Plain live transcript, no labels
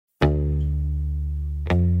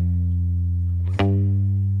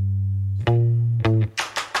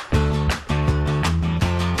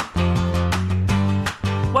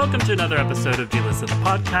Welcome to another episode of D-List of the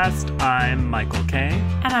podcast. I'm Michael Kay.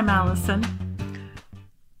 And I'm Allison.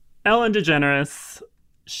 Ellen DeGeneres,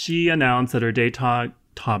 she announced that her daytime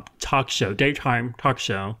talk show,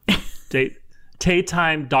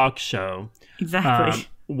 Exactly.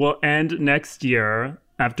 will end next year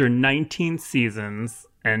after 19 seasons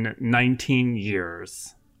and 19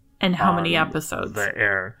 years. And how many episodes? The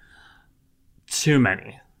air. Too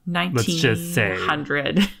many. 1900. Let's just say.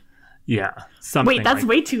 Yeah. Something Wait, that's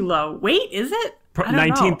way too low. Wait, is it?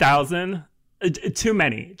 19,000? Too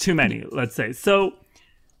many, let's say. So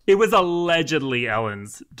it was allegedly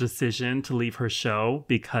Ellen's decision to leave her show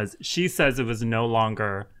because she says it was no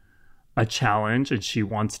longer a challenge and she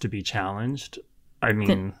wants to be challenged. I mean...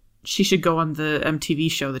 Then she should go on the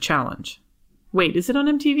MTV show, The Challenge. Wait, is it on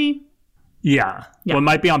MTV? Yeah. Well, it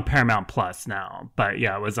might be on Paramount Plus now, but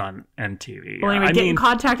yeah, it was on MTV. Well, anyway,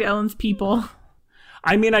 contact Ellen's people.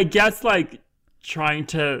 I mean, I guess, like, trying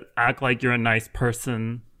to act like you're a nice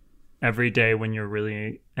person every day when you're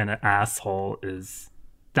really an asshole is...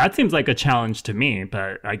 That seems like a challenge to me,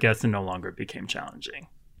 but I guess it no longer became challenging.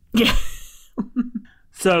 Yeah.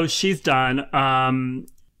 So she's done.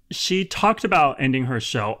 She talked about ending her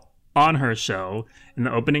show on her show in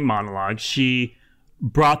the opening monologue. She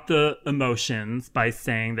brought the emotions by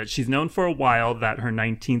saying that she's known for a while that her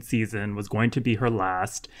 19th season was going to be her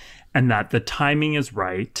last and that the timing is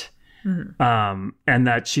right. Mm-hmm. And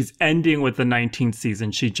that she's ending with the 19th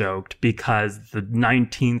season, she joked, because the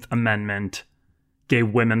 19th Amendment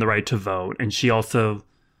gave women the right to vote. And she also,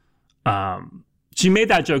 she made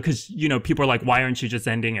that joke because, you know, people are like, why aren't you just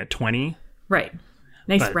ending at 20? Right.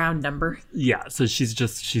 Nice round number. Yeah, so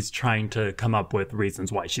she's trying to come up with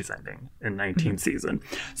reasons why she's ending in 19th season.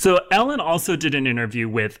 So Ellen also did an interview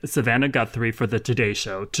with Savannah Guthrie for the Today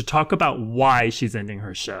Show to talk about why she's ending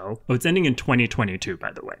her show. Oh, it's ending in 2022,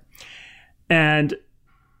 by the way. And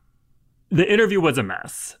the interview was a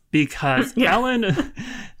mess because Ellen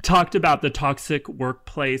talked about the toxic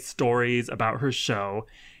workplace stories about her show,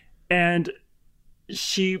 and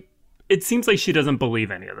it seems like she doesn't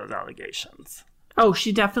believe any of those allegations. Oh,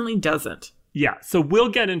 she definitely doesn't. Yeah, so we'll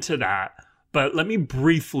get into that, but let me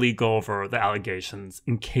briefly go over the allegations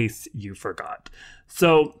in case you forgot.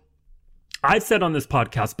 So I've said on this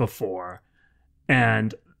podcast before,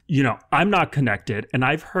 and, you know, I'm not connected, and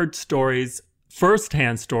I've heard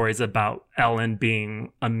firsthand stories about Ellen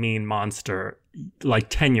being a mean monster like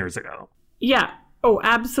 10 years ago. Yeah. Oh,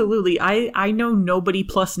 absolutely. I know nobody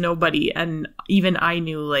plus nobody, and even I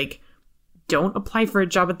knew, like, don't apply for a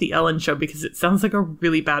job at the Ellen Show because it sounds like a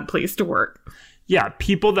really bad place to work. Yeah,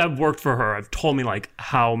 people that have worked for her have told me, like,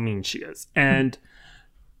 how mean she is. And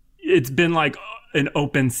it's been, like, an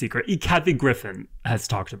open secret. Kathy Griffin has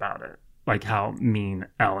talked about it, like, how mean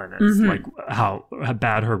Ellen is, like, how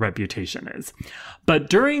bad her reputation is. But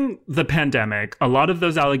during the pandemic, a lot of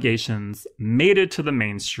those allegations made it to the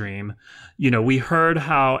mainstream. You know, we heard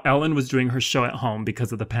how Ellen was doing her show at home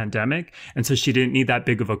because of the pandemic, and so she didn't need that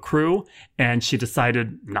big of a crew, and she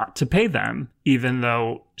decided not to pay them, even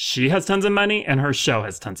though she has tons of money and her show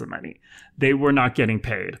has tons of money. They were not getting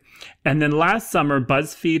paid. And then last summer,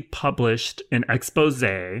 BuzzFeed published an expose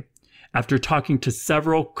after talking to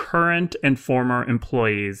several current and former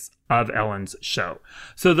employees of Ellen's show.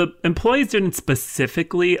 So the employees didn't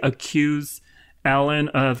specifically accuse Ellen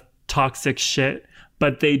of toxic shit,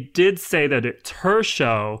 but they did say that it's her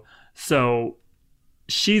show, so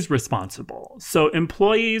she's responsible. So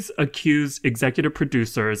employees accused executive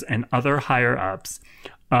producers and other higher-ups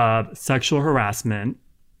of sexual harassment,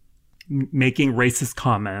 making racist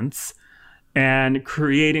comments, and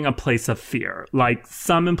creating a place of fear. Like,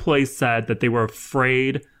 some employees said that they were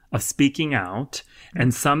afraid of speaking out,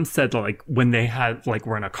 and some said, like, when they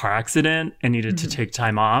were in a car accident and needed to take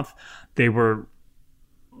time off, they were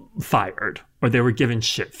fired or they were given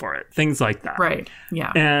shit for it. Things like that. Right.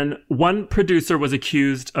 Yeah. And one producer was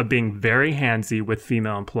accused of being very handsy with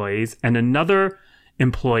female employees, and another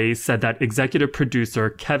employee said that executive producer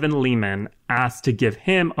Kevin Lehman asked to give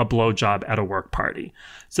him a blowjob at a work party.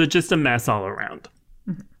 So just a mess all around.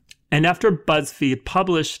 Mm-hmm. And after BuzzFeed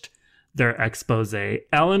published their expose,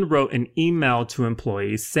 Ellen wrote an email to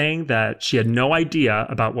employees saying that she had no idea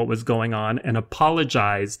about what was going on and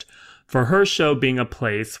apologized for her show being a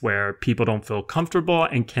place where people don't feel comfortable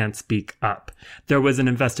and can't speak up. There was an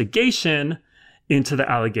investigation into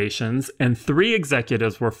the allegations, and 3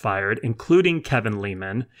 executives were fired, including Kevin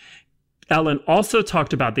Lehman. Ellen also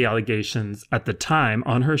talked about the allegations at the time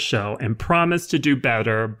on her show and promised to do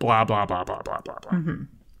better, blah, blah, blah, blah, blah, blah, blah. Mm-hmm.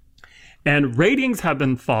 And ratings have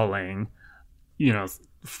been falling, you know,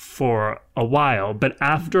 for a while. But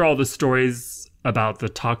after all the stories about the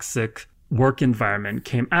toxic work environment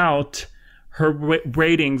came out, her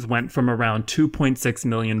ratings went from around 2.6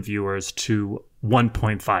 million viewers to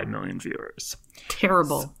 1.5 million viewers.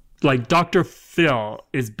 Terrible. Like Dr. Phil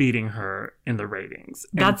is beating her in the ratings.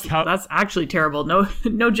 That's actually terrible.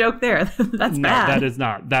 No joke there. That's no, bad. That is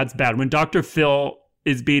not. That's bad. When Dr. Phil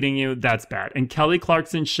is beating you, that's bad. And Kelly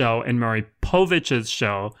Clarkson's show and Maury Povich's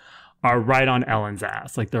show are right on Ellen's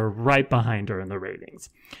ass. Like they're right behind her in the ratings.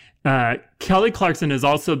 Kelly Clarkson has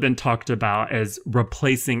also been talked about as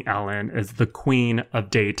replacing Ellen as the queen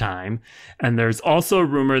of daytime. And there's also a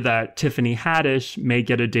rumor that Tiffany Haddish may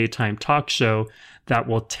get a daytime talk show that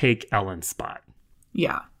will take Ellen's spot.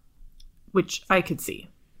 Yeah. Which I could see.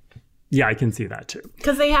 Yeah, I can see that too.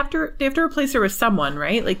 Because they have to replace her with someone,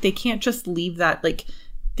 right? Like they can't just leave that, like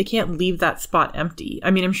they can't leave that spot empty.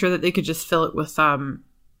 I mean, I'm sure that they could just fill it with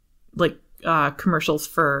commercials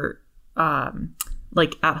for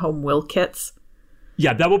like at-home will kits.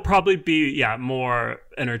 Yeah, that will probably be more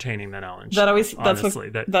entertaining than Ellen. That's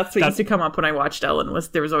what used to come up when I watched Ellen.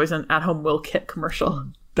 There was always an at-home will kit commercial.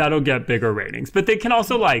 That'll get bigger ratings, but they can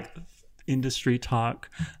also like industry talk,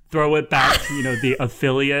 throw it back to the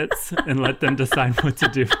affiliates and let them decide what to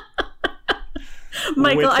do.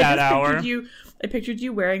 Michael, I pictured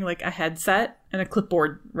you wearing like a headset and a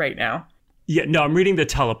clipboard right now. Yeah, no, I'm reading the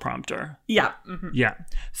teleprompter. Yeah. Mm-hmm. Yeah.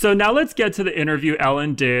 So now let's get to the interview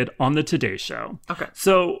Ellen did on the Today Show. Okay.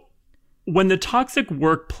 So when the toxic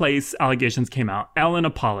workplace allegations came out, Ellen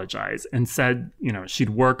apologized and said, she'd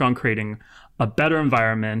work on creating a better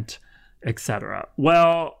environment, etc.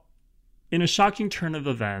 Well, in a shocking turn of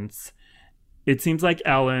events, it seems like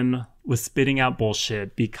Ellen was spitting out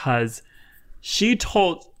bullshit because she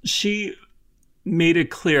made it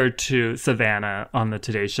clear to Savannah on the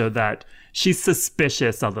Today Show that she's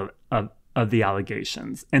suspicious of the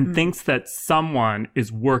allegations and thinks that someone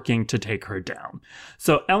is working to take her down.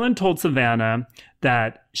 So Ellen told Savannah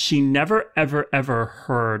that she never, ever, ever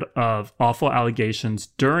heard of awful allegations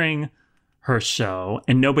during her show,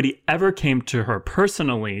 and nobody ever came to her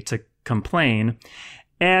personally to complain.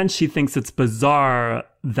 And she thinks it's bizarre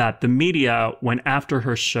that the media went after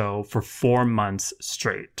her show for 4 months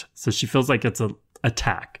straight. So she feels like it's an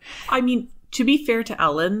attack. I mean, to be fair to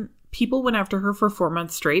Ellen, people went after her for 4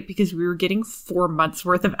 months straight because we were getting 4 months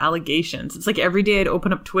worth of allegations. It's like every day I'd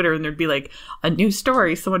open up Twitter and there'd be like a new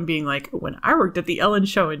story, someone being like, when I worked at the Ellen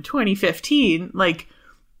Show in 2015, like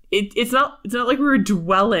it's not like we were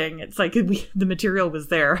dwelling. It's like the material was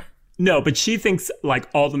there. No, but she thinks like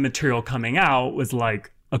all the material coming out was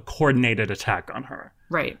like a coordinated attack on her.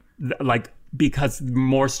 Right. Like because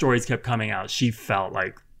more stories kept coming out, she felt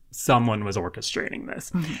like someone was orchestrating this.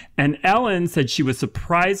 Mm-hmm. And Ellen said she was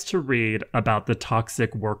surprised to read about the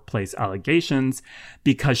toxic workplace allegations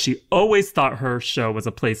because she always thought her show was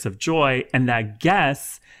a place of joy and that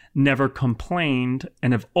guests never complained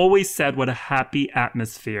and have always said what a happy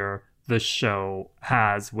atmosphere the show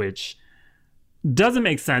has, which doesn't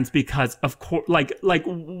make sense because of course, like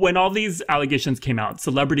when all these allegations came out,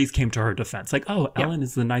 celebrities came to her defense. Like, oh, Ellen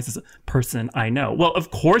is the nicest person I know. Well,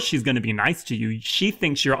 of course she's going to be nice to you. She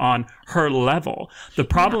thinks you're on her level. The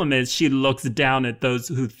problem is she looks down at those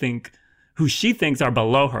who she thinks are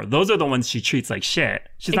below her. Those are the ones she treats like shit.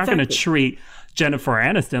 She's not going to treat Jennifer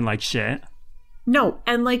Aniston like shit. No,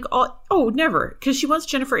 and never. Because she wants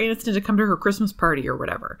Jennifer Aniston to come to her Christmas party or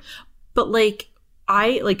whatever. But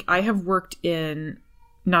I have worked in,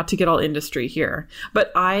 not to get all industry here,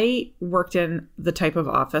 but I worked in the type of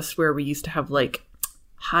office where we used to have like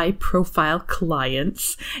high profile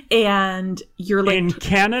clients, and you're like in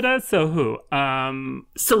Canada. So who?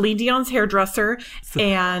 Celine Dion's hairdresser,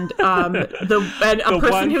 and a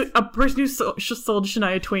person who sold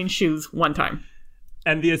Shania Twain shoes one time,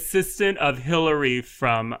 and the assistant of Hillary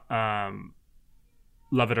from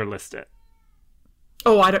Love It or List It.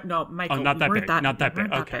 Oh, I don't know, Michael. Oh, not that big. Not that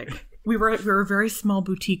big. Okay. We were a very small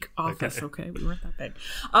boutique office. Okay, we weren't that big.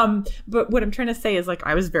 But what I'm trying to say is like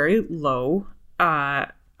I was very low. I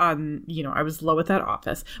was low at that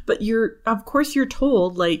office. But of course you're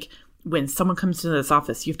told like when someone comes into this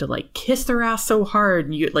office, you have to like kiss their ass so hard,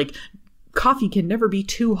 and you like coffee can never be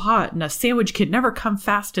too hot, and a sandwich can never come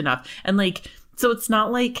fast enough, and like so it's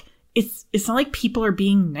not like people are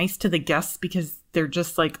being nice to the guests because they're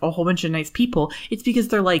just like a whole bunch of nice people. It's because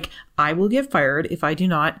they're like, I will get fired if I do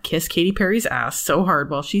not kiss Katy Perry's ass so hard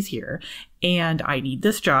while she's here. And I need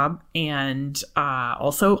this job. And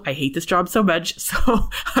also, I hate this job so much. So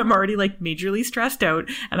I'm already like majorly stressed out.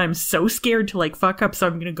 And I'm so scared to like fuck up. So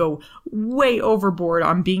I'm going to go way overboard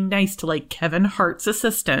on being nice to like Kevin Hart's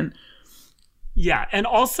assistant. Yeah. And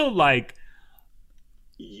also like,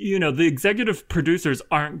 the executive producers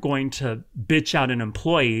aren't going to bitch out an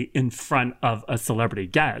employee in front of a celebrity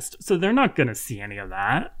guest. So they're not going to see any of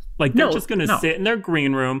that. Like, they're just going to sit in their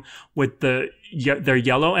green room with their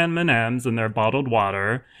yellow M&Ms and their bottled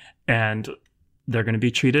water, and they're going to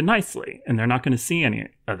be treated nicely, and they're not going to see any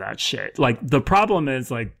of that shit. Like, the problem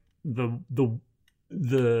is, like, the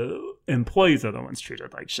employees are the ones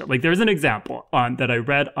treated like shit. Like, there's an example that I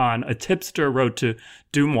read on A Tipster Wrote to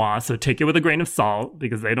Dumois, so take it with a grain of salt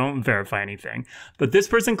because they don't verify anything. But this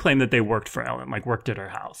person claimed that they worked for Ellen, like worked at her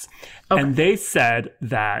house. Okay. And they said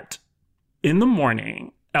that in the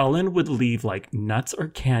morning, Ellen would leave like nuts or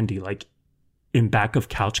candy, like in back of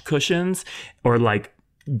couch cushions or like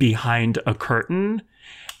behind a curtain.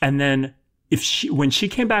 And then when she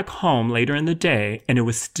came back home later in the day and it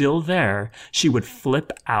was still there, she would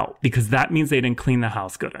flip out because that means they didn't clean the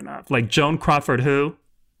house good enough. Like Joan Crawford, who?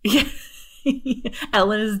 Yeah.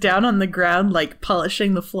 Ellen is down on the ground, like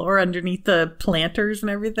polishing the floor underneath the planters and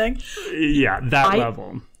everything. Yeah, that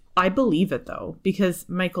level. I believe it though, because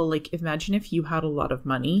Michael, like, imagine if you had a lot of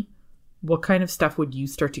money, what kind of stuff would you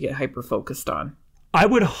start to get hyper focused on? I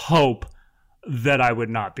would hope that I would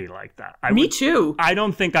not be like that. Me too. I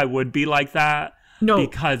don't think I would be like that. No.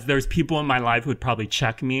 Because there's people in my life who would probably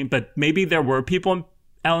check me, but maybe there were people in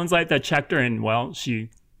Ellen's life that checked her and, well, she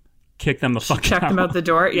kicked them the fuck out. Checked them out the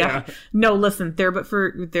door? Yeah. No, listen, there but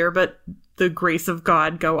the grace of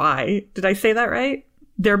God go I. Did I say that right?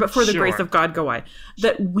 There but for the grace of God go I.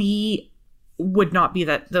 That we would not be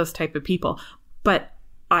those type of people. But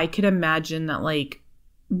I could imagine that, like,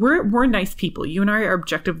 we're nice people. You and I are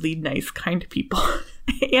objectively nice kind of people.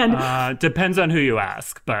 And depends on who you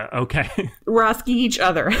ask, but okay. We're asking each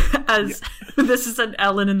other as this is an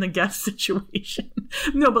Ellen and the guest situation.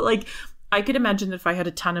 No, but like, I could imagine that if I had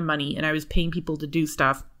a ton of money and I was paying people to do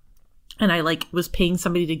stuff, and I like was paying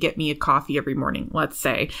somebody to get me a coffee every morning, let's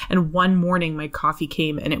say, and one morning my coffee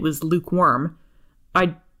came and it was lukewarm,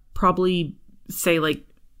 I'd probably say like,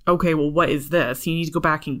 okay, well, what is this? You need to go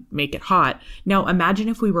back and make it hot. Now, imagine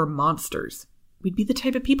if we were monsters. We'd be the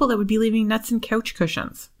type of people that would be leaving nuts and couch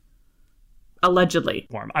cushions. Allegedly.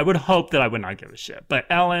 I would hope that I would not give a shit. But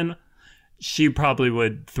Ellen, she probably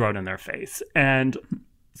would throw it in their face. And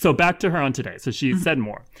so back to her on Today. So she said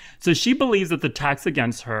more. So she believes that the attacks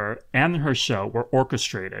against her and her show were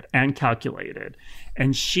orchestrated and calculated.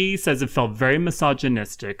 And she says it felt very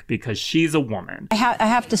misogynistic because she's a woman. I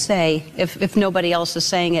have to say, if nobody else is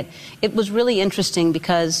saying it, it was really interesting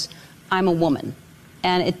because I'm a woman.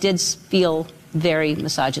 And it did feel very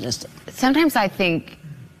misogynistic. Sometimes I think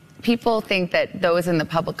people think that those in the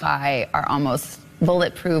public eye are almost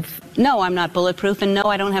bulletproof. No, I'm not bulletproof, and no,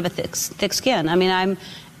 I don't have a thick skin. I mean,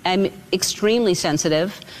 I'm extremely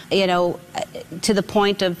sensitive, to the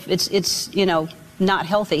point of it's not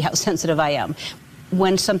healthy how sensitive I am.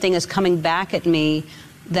 When something is coming back at me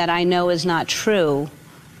that I know is not true,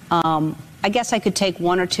 I guess I could take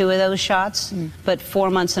one or two of those shots, but 4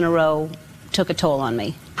 months in a row took a toll on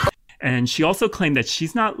me. And she also claimed that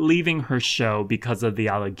she's not leaving her show because of the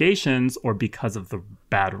allegations or because of the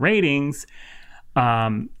bad ratings.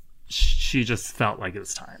 She just felt like it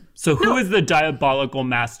was time. So who is the diabolical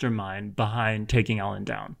mastermind behind taking Ellen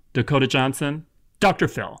down? Dakota Johnson? Dr.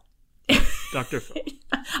 Phil. Dr. Phil.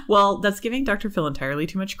 Well, that's giving Dr. Phil entirely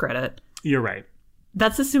too much credit. You're right.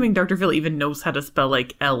 That's assuming Dr. Phil even knows how to spell,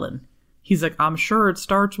 like, Ellen. He's like, I'm sure it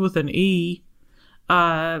starts with an E.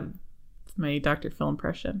 My Dr. Phil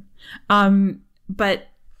impression. But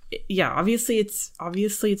yeah, obviously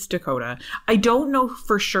it's Dakota. I don't know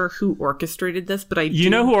for sure who orchestrated this, but You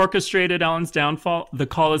know who orchestrated Ellen's downfall? The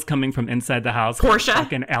call is coming from inside the house. Portia?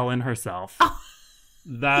 Fucking Ellen herself.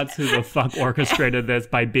 That's who the fuck orchestrated this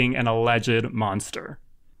by being an alleged monster.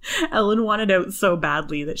 Ellen wanted out so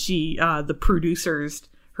badly that she, the producers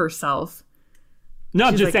herself. No,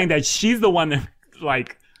 I'm just saying that she's the one that,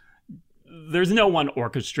 like, there's no one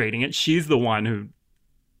orchestrating it. She's the one who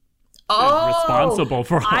is responsible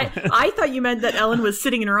for all it. I thought you meant that Ellen was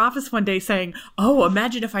sitting in her office one day saying, oh,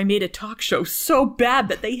 imagine if I made a talk show so bad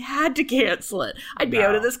that they had to cancel it. I'd be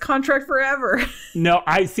out of this contract forever. No,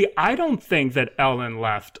 I don't think that Ellen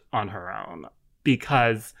left on her own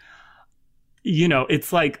because,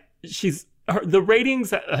 it's like the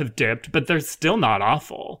ratings have dipped, but they're still not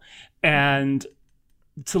awful. And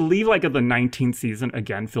to leave like at the 19th season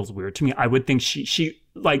again feels weird to me. I would think she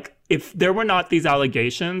like if there were not these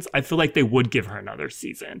allegations, I feel like they would give her another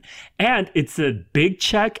season. And it's a big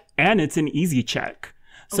check and it's an easy check.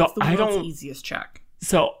 So it's the world's easiest check.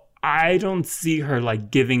 So I don't see her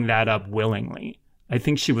like giving that up willingly. I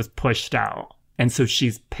think she was pushed out, and so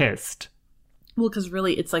she's pissed. Well, because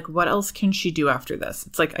really, it's like, what else can she do after this?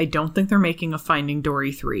 It's like, I don't think they're making a Finding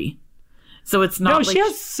Dory 3. So it's not. No, like she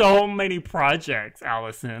has so many projects,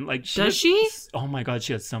 Allison. Like, does she? Oh my God,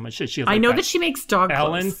 she has so much shit. She has, I know that she makes dog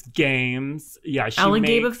Ellen's clothes. Games. Yeah, Ellen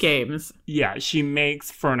Game of Games. Yeah, she makes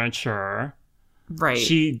furniture. Right.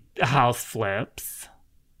 She house flips.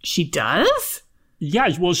 She does? Yeah,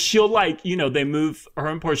 well, she'll like, they move, her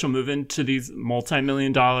and Portia move into these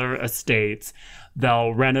multi-million-dollar estates.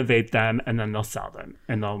 They'll renovate them and then they'll sell them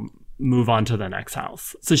and they'll move on to the next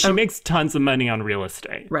house. So she makes tons of money on real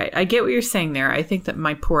estate. Right. I get what you're saying there. I think that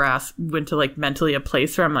my poor ass went to like mentally a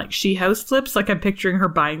place where I'm like, she house flips? Like I'm picturing her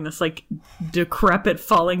buying this like decrepit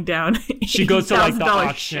falling down. She goes to like the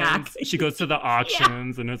auctions. Shack. She goes to the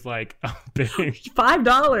auctions and it's like, oh, big.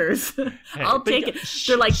 $5. I'll take it.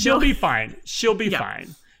 They're like, she'll no. be fine. She'll be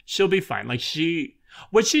fine. She'll be fine. Like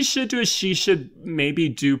what she should do is she should maybe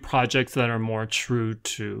do projects that are more true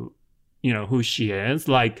to who she is.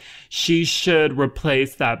 Like she should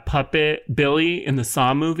replace that puppet Billy in the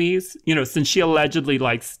Saw movies, since she allegedly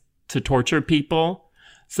likes to torture people.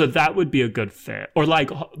 So that would be a good fit. Or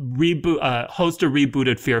like host a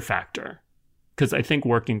rebooted Fear Factor. Because I think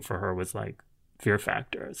working for her was like Fear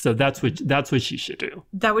Factor. So that's what she should do.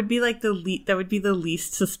 That would be like the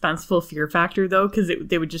least suspenseful Fear Factor though, because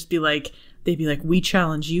they would just be like, they'd be like, we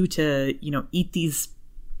challenge you to, eat these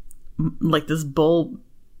like this bull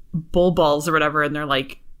balls or whatever, and they're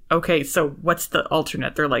like, okay, so what's the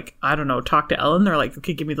alternate? They're like, I don't know, talk to Ellen. They're like,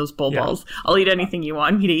 okay, give me those bull balls. I'll eat anything you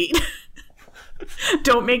want me to eat.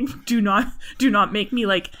 do not make me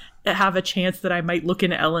like have a chance that I might look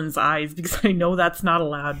into Ellen's eyes, because I know that's not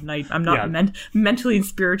allowed, and I'm not mentally and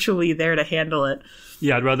spiritually there to handle it.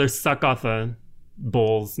 Yeah, I'd rather suck off a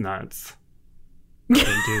bull's nuts than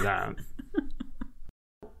do that.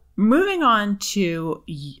 Moving on to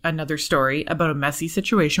another story about a messy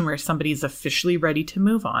situation where somebody is officially ready to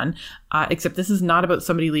move on, except this is not about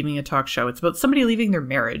somebody leaving a talk show. It's about somebody leaving their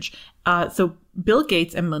marriage. So Bill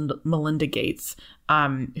Gates and Melinda Gates,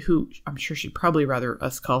 who I'm sure she'd probably rather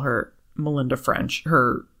us call her Melinda French,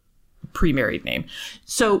 her pre-married name.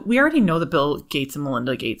 So we already know that Bill Gates and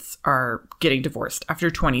Melinda Gates are getting divorced after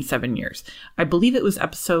 27 years. I believe it was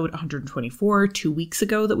episode 124, 2 weeks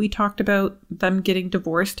ago, that we talked about them getting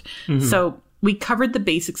divorced. Mm-hmm. So we covered the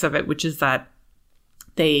basics of it, which is that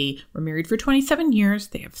they were married for 27 years.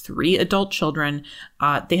 They have 3 adult children.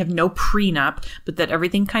 They have no prenup, but that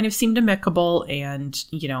everything kind of seemed amicable, and,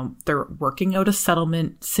 they're working out a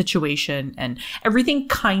settlement situation, and everything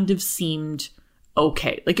kind of seemed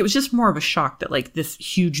okay. Like it was just more of a shock that like this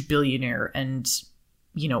huge billionaire and,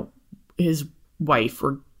 his wife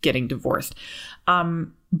were getting divorced.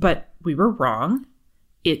 But we were wrong.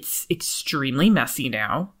 It's extremely messy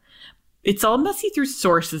now. It's all messy through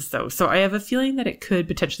sources though. So I have a feeling that it could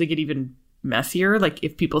potentially get even messier, like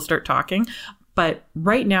if people start talking. But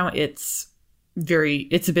right now it's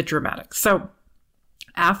a bit dramatic. So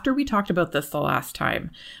after we talked about this the last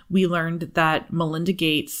time, we learned that Melinda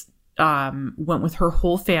Gates went with her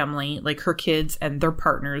whole family, like her kids and their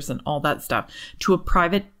partners and all that stuff, to a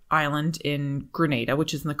private island in Grenada,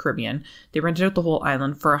 which is in the Caribbean. They rented out the whole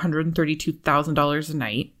island for $132,000 a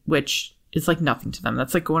night, which is like nothing to them.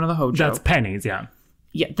 That's like going to the Hojo. That's pennies, yeah.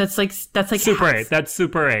 Yeah, that's like Super 8. That's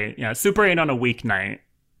Super 8. Yeah, Super 8 on a weeknight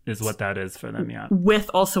is what that is for them, yeah. With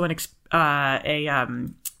also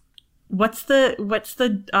what's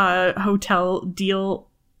the hotel deal?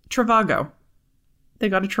 Trivago. They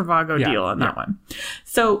got a Trivago deal on that one.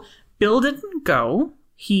 So Bill didn't go.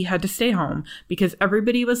 He had to stay home because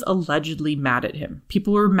everybody was allegedly mad at him.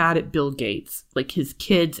 People were mad at Bill Gates, like his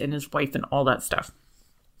kids and his wife and all that stuff.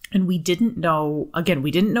 And we didn't know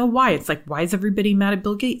why. It's like, why is everybody mad at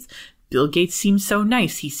Bill Gates? Bill Gates seems so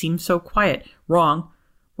nice. He seems so quiet. Wrong.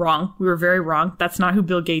 We were very wrong. That's not who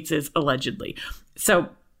Bill Gates is, allegedly. So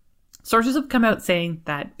sources have come out saying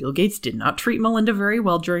that Bill Gates did not treat Melinda very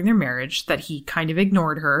well during their marriage, that he kind of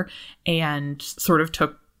ignored her and sort of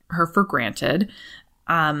took her for granted.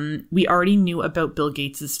 We already knew about Bill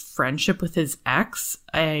Gates's friendship with his ex,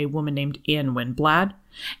 a woman named Anne Winblad.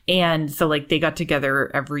 And so like they got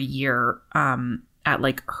together every year at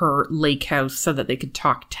like her lake house so that they could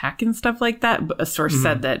talk tech and stuff like that. But a source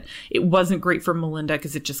said that it wasn't great for Melinda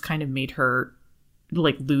because it just kind of made her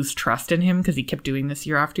like lose trust in him because he kept doing this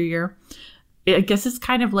year after year. I guess it's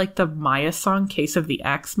kind of like the Maya song Case of the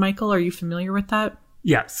Ex. Michael, are you familiar with that?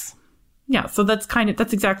 Yes. Yeah, so that's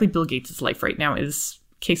exactly Bill Gates' life right now, is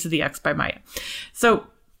Case of the Ex by Maya. So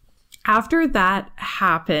after that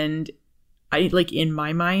happened, I like in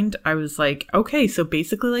my mind, I was like, okay, so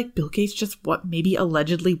basically like Bill Gates just maybe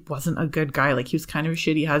allegedly wasn't a good guy. Like he was kind of a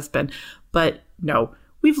shitty husband. But no,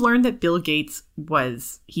 we've learned that Bill Gates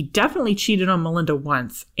he definitely cheated on Melinda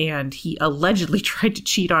once, and he allegedly tried to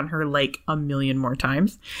cheat on her like a million more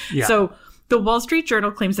times. Yeah. So the Wall Street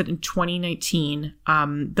Journal claims that in 2019,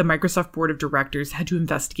 the Microsoft board of directors had to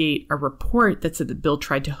investigate a report that said that Bill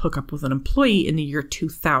tried to hook up with an employee in the year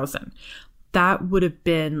 2000. That would have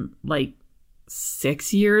been like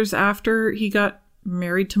 6 years after he got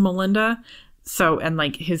married to Melinda. So, and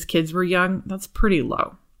like his kids were young. That's pretty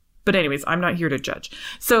low. But anyways, I'm not here to judge.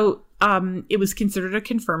 So it was considered a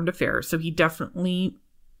confirmed affair. So he definitely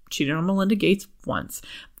cheated on Melinda Gates once.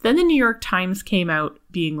 Then the New York Times came out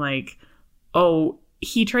being like, oh,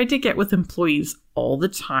 he tried to get with employees all the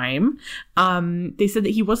time. They said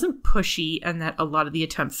that he wasn't pushy and that a lot of the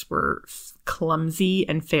attempts were clumsy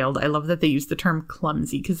and failed. I love that they use the term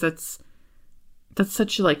clumsy because that's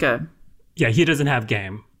such like a... Yeah, he doesn't have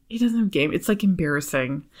game. He doesn't have game. It's like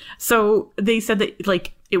embarrassing. So they said that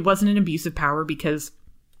like it wasn't an abuse of power because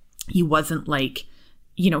he wasn't like,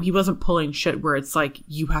 he wasn't pulling shit where it's like,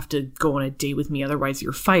 you have to go on a date with me, otherwise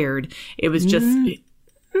you're fired. It was just...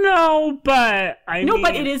 No, but I mean,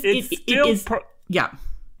 but it is. It is. Yeah.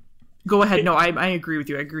 Go ahead. No, I agree with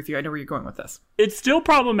you. I know where you're going with this. It's still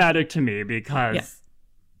problematic to me because,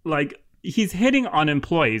 like, he's hitting on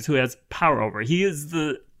employees who has power over. He is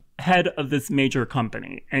the head of this major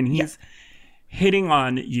company, and he's hitting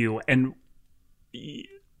on you. And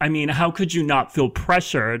I mean, how could you not feel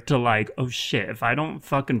pressure to like, oh shit, if I don't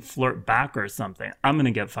fucking flirt back or something, I'm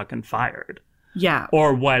gonna get fucking fired. Yeah.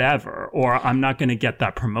 Or whatever, or I'm not going to get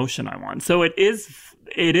that promotion I want. So it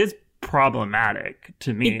is problematic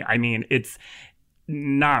to me. I mean, it's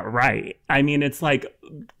not right. I mean, it's like,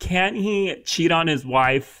 can't he cheat on his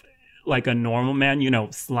wife like a normal man?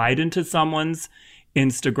 Slide into someone's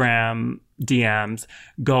Instagram DMs,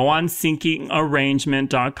 go on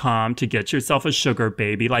sinkingarrangement.com to get yourself a sugar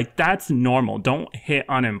baby. Like, that's normal. Don't hit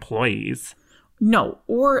on employees. No.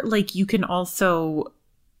 Or like you can also...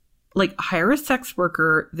 like hire a sex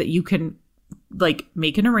worker that you can like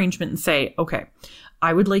make an arrangement and say, okay,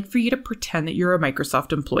 I would like for you to pretend that you're a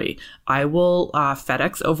Microsoft employee. I will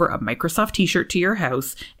FedEx over a Microsoft t-shirt to your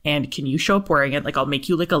house. And can you show up wearing it? Like I'll make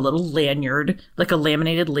you like a little lanyard, like a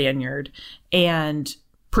laminated lanyard, and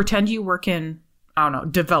pretend you work in, I don't know,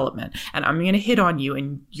 development. And I'm going to hit on you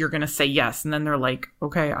and you're going to say yes. And then they're like,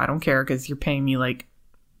 okay, I don't care because you're paying me like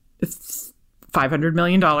 $500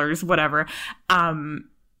 million, whatever.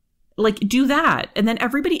 Like, do that. And then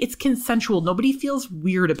it's consensual. Nobody feels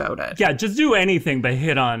weird about it. Yeah, just do anything but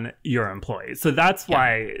hit on your employees. So that's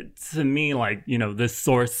why, to me, like, this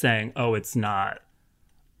source saying, oh, it's not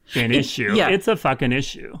an issue. Yeah. It's a fucking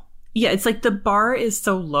issue. Yeah, it's like the bar is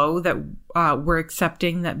so low that we're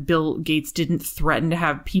accepting that Bill Gates didn't threaten to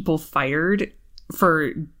have people fired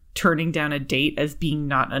for turning down a date as being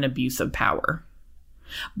not an abuse of power.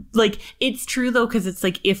 Like, it's true, though, because it's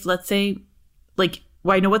like, if, let's say, like...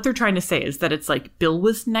 Well, I know what they're trying to say is that it's like Bill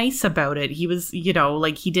was nice about it. He was,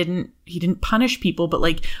 like he didn't punish people. But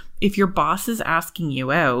like if your boss is asking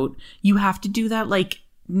you out, you have to do that like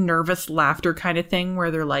nervous laughter kind of thing where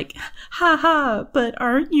they're like, ha ha, but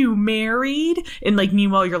aren't you married? And like,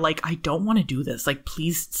 meanwhile, you're like, I don't want to do this. Like,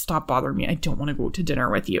 please stop bothering me. I don't want to go to dinner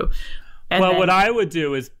with you. And well, what I would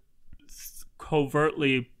do is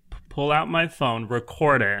covertly pull out my phone,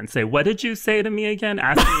 record it, and say, what did you say to me again?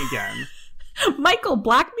 Ask me again. Michael,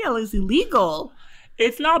 blackmail is illegal.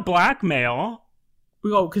 It's not blackmail.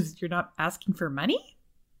 Oh, because you're not asking for money?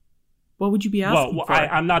 What would you be asking for?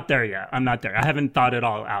 I'm not there yet. I haven't thought it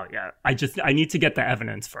all out yet. I need to get the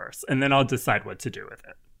evidence first, and then I'll decide what to do with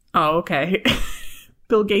it. Oh, okay.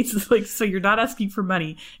 Bill Gates is like, so you're not asking for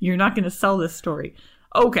money. You're not going to sell this story.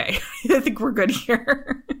 Okay. I think we're good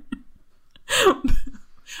here.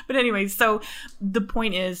 But anyway, so the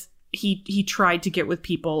point is, he tried to get with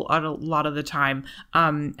people a lot of the time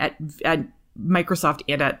at Microsoft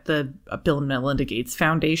and at the Bill and Melinda Gates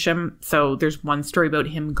Foundation. So there's one story about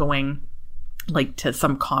him going like to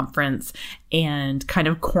some conference and kind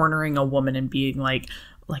of cornering a woman and being like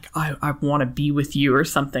I want to be with you or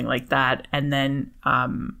something like that. And then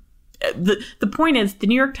the point is, the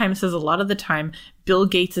New York Times says a lot of the time Bill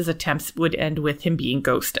Gates's attempts would end with him being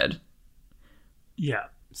ghosted. Yeah.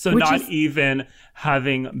 So not even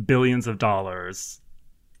having billions of dollars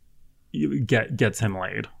gets him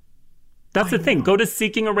laid. That's the thing. Go to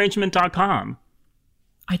seekingarrangement.com.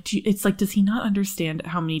 It's like, does he not understand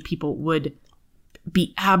how many people would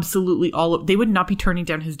be absolutely they would not be turning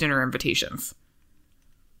down his dinner invitations?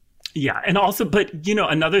 Yeah. And also, but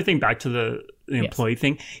another thing back to the employee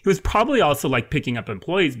thing, he was probably also like picking up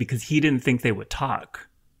employees because he didn't think they would talk.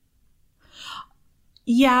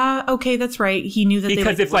 Yeah, okay, that's right. He knew that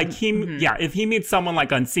because they, if like if he meets someone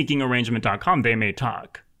like on seekingarrangement.com, they may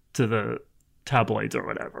talk to the tabloids or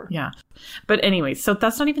whatever. Yeah. But anyway, so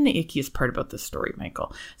that's not even the ickiest part about this story,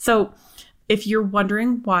 Michael. So if you're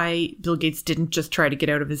wondering why Bill Gates didn't just try to get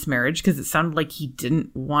out of his marriage, because it sounded like he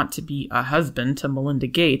didn't want to be a husband to Melinda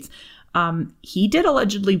Gates, he did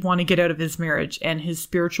allegedly want to get out of his marriage, and his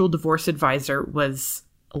spiritual divorce advisor was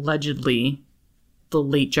allegedly the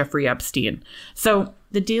late Jeffrey Epstein. So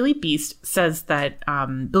the Daily Beast says that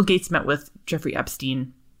Bill Gates met with Jeffrey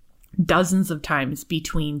Epstein dozens of times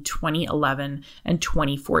between 2011 and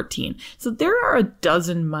 2014. So there are a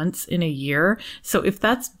dozen months in a year. So if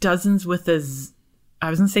that's dozens with a Z, I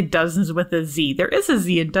was going to say dozens with a Z. There is a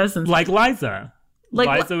Z in dozens. Like Liza.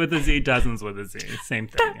 Liza with a Z, dozens with a Z. Same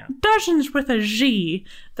thing, yeah. Dozens with a G.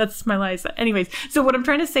 That's my Liza. Anyways, so what I'm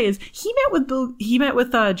trying to say is he met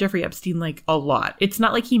with Jeffrey Epstein like a lot. It's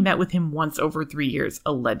not like he met with him once over 3 years,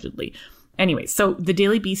 allegedly. Anyway, so the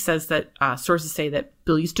Daily Beast says that sources say that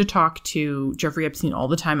Bill used to talk to Jeffrey Epstein all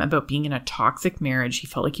the time about being in a toxic marriage. He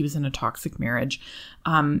felt like he was in a toxic marriage.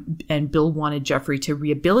 And Bill wanted Jeffrey to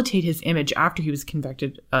rehabilitate his image after he was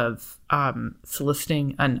convicted of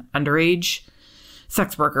soliciting an underage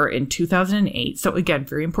sex worker in 2008. So again,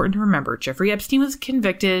 very important to remember, Jeffrey Epstein was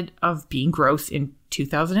convicted of being gross in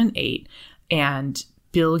 2008, and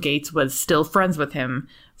Bill Gates was still friends with him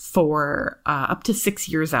for up to 6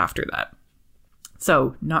 years after that.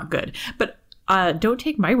 So not good. But don't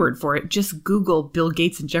take my word for it. Just Google Bill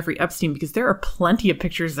Gates and Jeffrey Epstein, because there are plenty of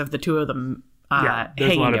pictures of the two of them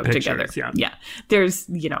hanging out together. Yeah. There's,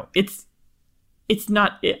 it's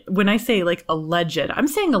not, when I say like alleged, I'm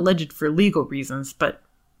saying alleged for legal reasons, but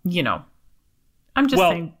I'm just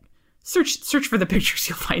saying search for the pictures,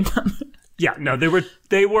 you'll find them. Yeah, no,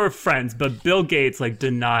 they were friends, but Bill Gates like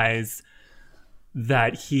denies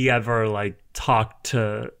that he ever like talked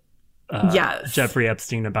to Jeffrey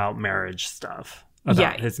Epstein about marriage stuff,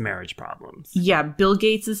 about his marriage problems. Yeah, Bill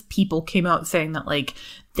Gates's people came out saying that like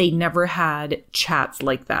they never had chats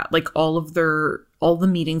like that. Like all the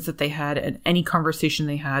meetings that they had and any conversation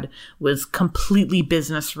they had was completely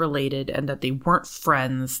business related, and that they weren't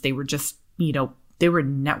friends. They were just, they were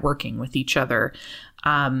networking with each other.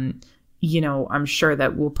 I'm sure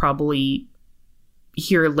that we'll probably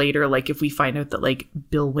hear later, like if we find out that like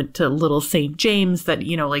Bill went to Little St. James, that,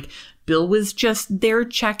 like Bill was just there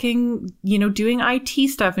checking, doing IT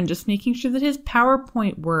stuff and just making sure that his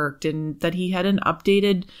PowerPoint worked, and that he had an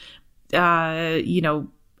updated,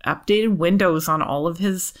 updated Windows on all of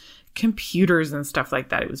his computers and stuff like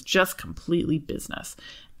that. It was just completely business.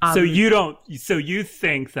 So you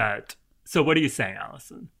think that, so what are you saying,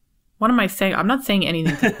 Allison? What am I saying? I'm not saying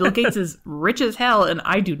anything, because Bill Gates is rich as hell, and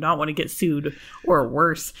I do not want to get sued, or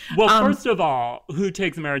worse. Well, first of all, who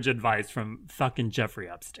takes marriage advice from fucking Jeffrey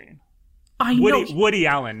Epstein? I know. Woody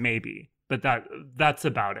Allen, maybe, but that's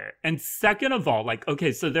about it. And second of all, like,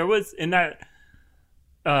 okay, so there was in that,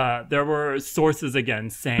 there were sources again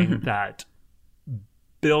saying that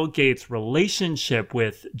Bill Gates' relationship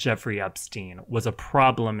with Jeffrey Epstein was a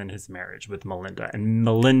problem in his marriage with Melinda, and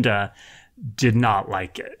Melinda did not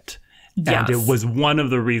like it. Yes. And it was one of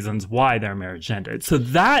the reasons why their marriage ended. So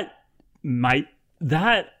Ghislaine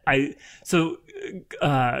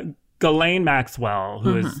Maxwell,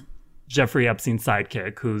 who is Jeffrey Epstein's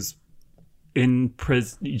sidekick, who's in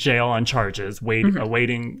jail on charges,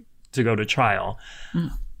 awaiting to go to trial.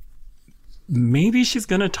 Maybe she's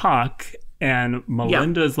going to talk, and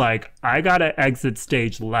Melinda's like, I got to exit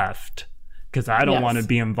stage left because I don't want to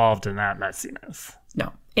be involved in that messiness.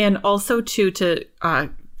 No. And also, too, to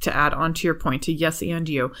add on to your point, to yes and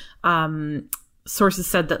you, sources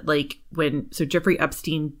said that, like, Jeffrey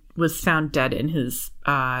Epstein was found dead in his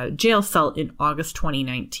jail cell in August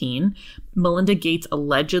 2019. Melinda Gates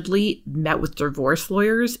allegedly met with divorce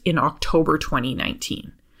lawyers in October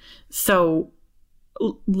 2019. So,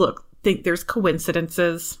 look, there's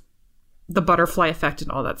coincidences, the butterfly effect and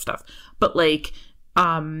all that stuff. But, like,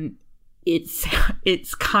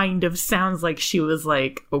 it's kind of sounds like she was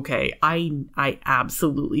like, okay, I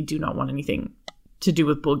absolutely do not want anything to do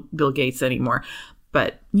with Bill Gates anymore.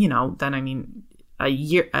 But, then, I mean, a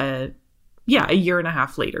year and a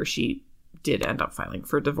half later, she did end up filing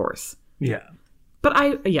for divorce. Yeah. But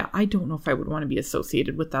I don't know if I would want to be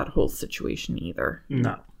associated with that whole situation either.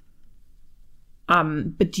 No.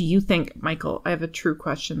 But do you think, Michael, I have a true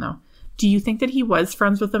question though. Do you think that he was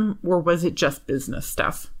friends with him, or was it just business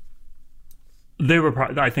stuff?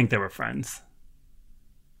 I think they were friends.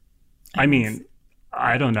 I mean,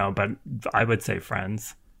 I don't know, but I would say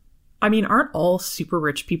friends. I mean, aren't all super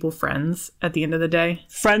rich people friends at the end of the day?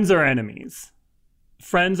 Friends or enemies.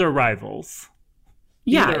 Friends or rivals.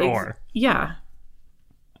 Yeah. Either or. Yeah.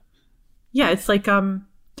 Yeah, it's like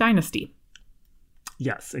Dynasty.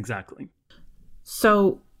 Yes, exactly.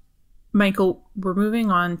 So, Michael, we're moving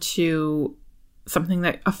on to something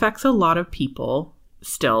that affects a lot of people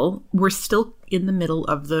still. We're still in the middle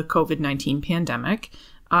of the COVID-19 pandemic.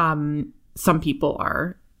 Some people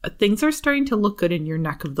are. Things are starting to look good in your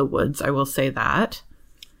neck of the woods, I will say that.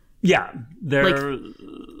 Yeah, they're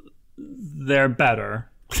better.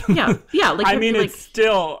 Yeah. Like, I mean, we're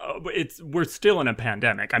still in a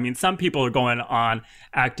pandemic. I mean, some people are going on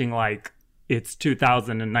acting like it's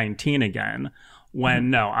 2019 again, when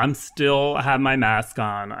no, I'm still have my mask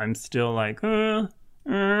on. I'm still like, yeah.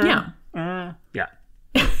 I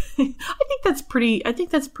think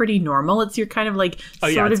that's pretty normal. It's you're kind of like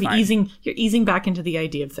easing back into the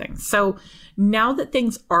idea of things. So now that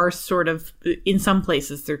things are sort of, in some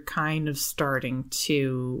places, they're kind of starting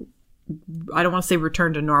to, I don't want to say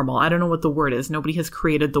return to normal. I don't know what the word is. Nobody has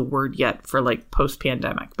created the word yet for like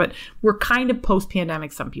post-pandemic, but we're kind of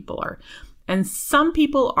post-pandemic. Some people are. And some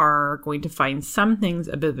people are going to find some things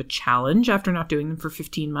a bit of a challenge after not doing them for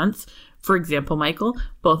 15 months. For example, Michael,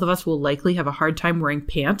 both of us will likely have a hard time wearing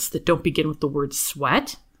pants that don't begin with the word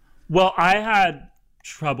sweat. Well, I had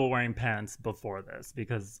trouble wearing pants before this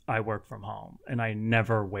because I work from home and I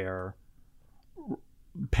never wear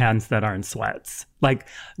pants that aren't sweats. Like,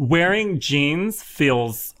 wearing jeans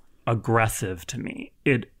feels aggressive to me.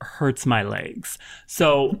 It hurts my legs.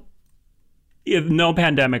 So if no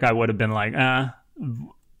pandemic, I would have been like,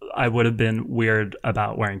 I would have been weird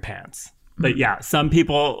about wearing pants. But yeah, some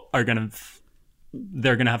people are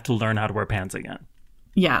they're gonna have to learn how to wear pants again.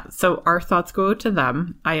 Yeah, so our thoughts go to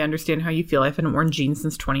them. I understand how you feel. I haven't worn jeans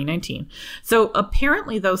since 2019. So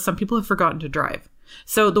apparently, though, some people have forgotten to drive.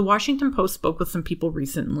 So the Washington Post spoke with some people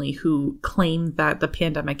recently who claim that the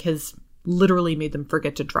pandemic has literally made them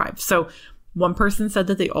forget to drive. So one person said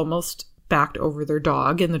that they almost backed over their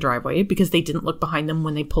dog in the driveway because they didn't look behind them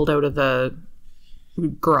when they pulled out of the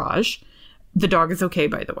garage. The dog is okay,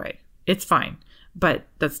 by the way. It's fine, but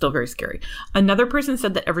that's still very scary. Another person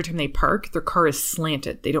said that every time they park, their car is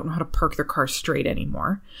slanted. They don't know how to park their car straight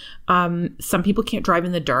anymore. Some people can't drive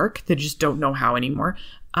in the dark. They just don't know how anymore.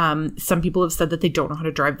 Some people have said that they don't know how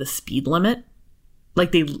to drive the speed limit.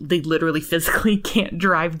 Like they literally physically can't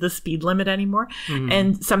drive the speed limit anymore. Mm-hmm.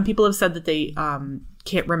 And some people have said that they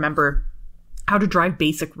can't remember how to drive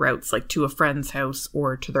basic routes, like to a friend's house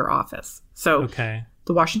or to their office. So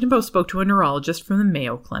the Washington Post spoke to a neurologist from the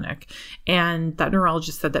Mayo Clinic, and that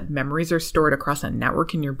neurologist said that memories are stored across a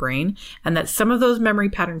network in your brain, and that some of those memory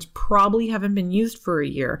patterns probably haven't been used for a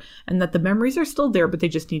year, and that the memories are still there, but they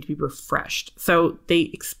just need to be refreshed. So they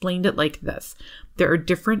explained it like this. There are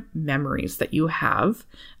different memories that you have.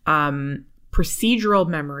 Procedural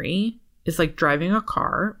memory is like driving a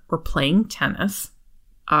car or playing tennis,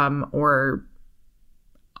 or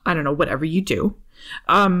I don't know, whatever you do.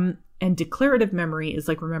 And declarative memory is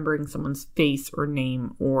like remembering someone's face or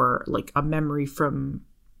name, or like a memory from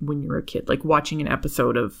when you were a kid, like watching an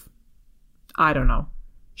episode of, I don't know,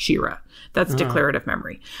 She-Ra. That's declarative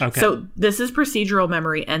memory. Okay. So this is procedural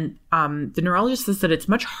memory. And the neurologist says that it's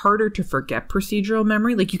much harder to forget procedural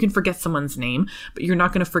memory. Like you can forget someone's name, but you're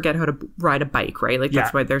not going to forget how to ride a bike, right? Like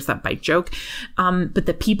that's why there's that bike joke. But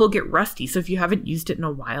the people get rusty. So if you haven't used it in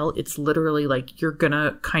a while, it's literally like you're going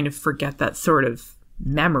to kind of forget that sort of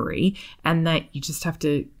memory, and that you just have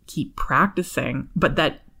to keep practicing. But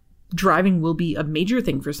that driving will be a major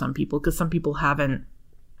thing for some people, because some people haven't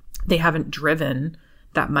driven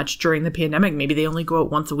that much during the pandemic. Maybe they only go out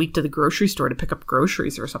once a week to the grocery store to pick up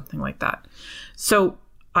groceries or something like that. So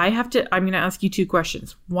I'm going to ask you two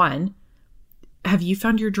questions. One, have you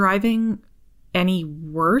found your driving any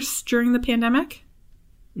worse during the pandemic?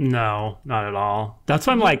 No, not at all. That's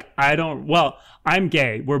why I'm like, I'm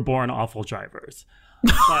gay. We're born awful drivers.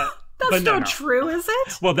 But, that's not true, is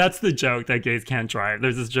it? Well, that's the joke, that gays can't drive.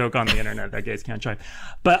 There's this joke on the internet that gays can't drive.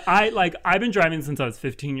 But I've been driving since I was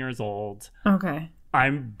 15 years old. Okay.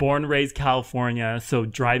 I'm born and raised California, so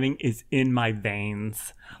driving is in my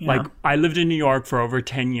veins. Yeah. Like, I lived in New York for over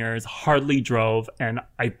 10 years, hardly drove, and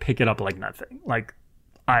I pick it up like nothing. Like,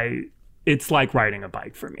 it's like riding a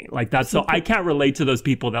bike for me. Like, that's so I can't relate to those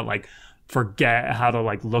people that like forget how to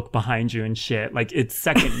like look behind you and shit. Like, it's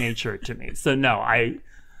second nature to me. So no, I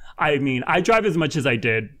mean, I drive as much as I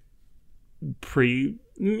did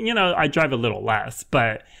I drive a little less,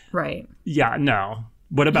 but right. Yeah, no.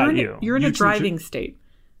 What about you? You're in a driving state.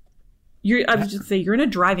 I was just saying, you're in a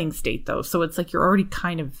driving state though. So it's like you're already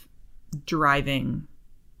kind of driving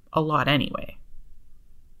a lot anyway.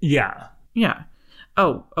 Yeah. Yeah.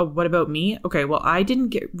 What about me? Okay, well, I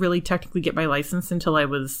didn't technically get my license until I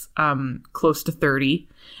was close to 30.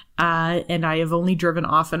 And I have only driven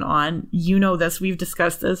off and on. You know this. We've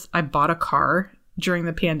discussed this. I bought a car during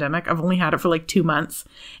the pandemic. I've only had it for like 2 months.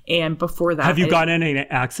 And before that... Have you gotten any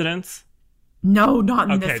accidents? No,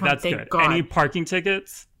 not in this one. That's thank good. God. Any parking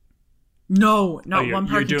tickets? No, not one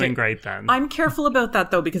parking ticket. You're doing great then. I'm careful about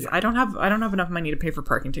that though, because I don't have enough money to pay for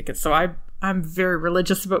parking tickets. So I'm very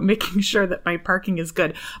religious about making sure that my parking is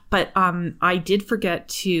good. But I did forget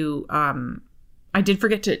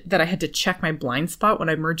that I had to check my blind spot when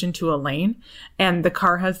I merge into a lane, and the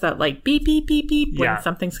car has that like beep beep beep beep when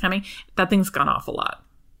something's coming. That thing's gone off a lot.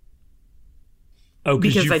 Oh,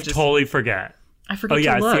 because you totally forget. I forget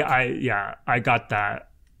to look. See, I got that.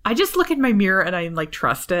 I just look in my mirror and I like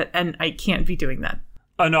trust it, and I can't be doing that.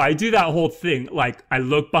 Oh no, I do that whole thing. Like I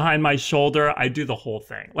look behind my shoulder, I do the whole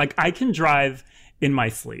thing. Like I can drive in my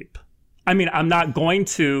sleep. I mean, I'm not going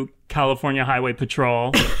to California Highway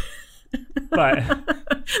Patrol, but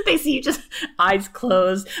they see you just eyes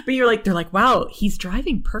closed, but they're like, wow, he's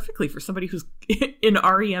driving perfectly for somebody who's in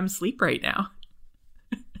REM sleep right now.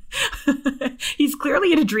 He's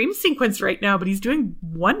clearly in a dream sequence right now, but he's doing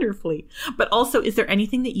wonderfully. But also, is there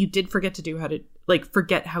anything that you did forget to do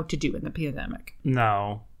forget how to do in the pandemic?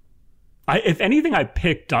 No. If anything, I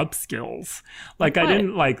picked up skills. Like I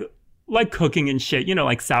didn't like cooking and shit,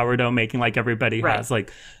 like sourdough making like everybody has.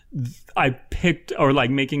 Like I picked, or like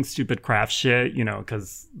making stupid craft shit,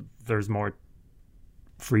 because there's more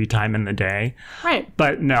free time in the day. Right.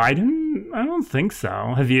 But no, I don't think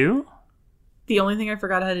so. Have you? The only thing I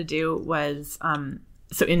forgot how to do was,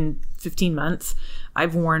 so in 15 months,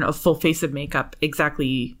 I've worn a full face of makeup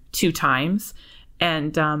exactly 2 times.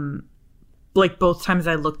 And both times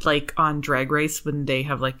I looked like on Drag Race when they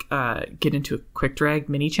have get into a quick drag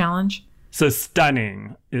mini challenge. So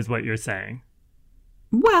stunning is what you're saying.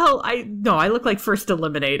 Well, I look like first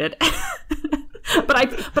eliminated.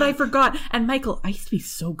 But I forgot. And Michael, I used to be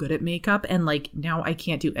so good at makeup, and now I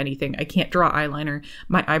can't do anything. I can't draw eyeliner.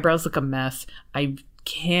 My eyebrows look a mess. I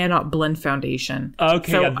cannot blend foundation.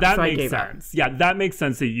 Okay, that makes sense. Yeah, that makes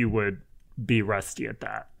sense that you would be rusty at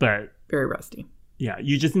that. But very rusty. Yeah,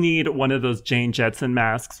 you just need one of those Jane Jetson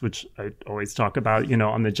masks, which I always talk about,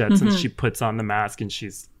 on the Jetsons. Mm-hmm. She puts on the mask and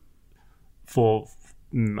she's full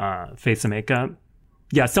face of makeup.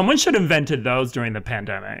 Yeah, someone should have invented those during the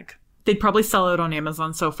pandemic. They'd probably sell out on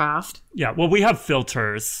Amazon so fast. Yeah, well, we have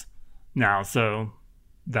filters now, so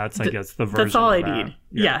that's, I guess, the version. That's all I need.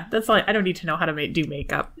 Yeah, that's all. I don't need to know how to do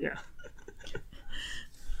makeup. Yeah.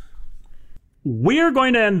 We're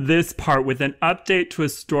going to end this part with an update to a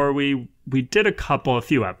story we did a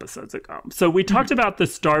few episodes ago. So we talked about the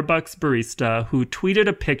Starbucks barista who tweeted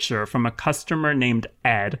a picture from a customer named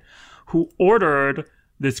Ed, who ordered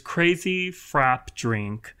this crazy frap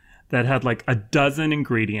drink that had a dozen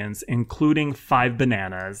ingredients, including 5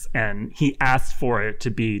 bananas, and he asked for it to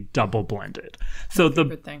be double blended. So the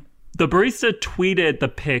barista tweeted the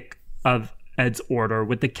pic of Ed's order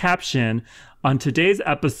with the caption, "On today's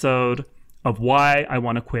episode of Why I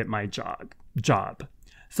Want to Quit My Job."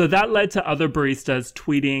 So that led to other baristas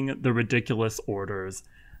tweeting the ridiculous orders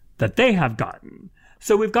that they have gotten.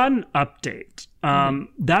 So we've got an update.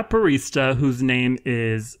 That barista, whose name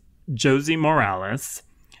is Josie Morales,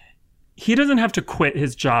 he doesn't have to quit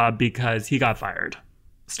his job because he got fired.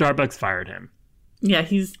 Starbucks fired him. Yeah,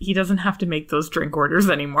 he doesn't have to make those drink orders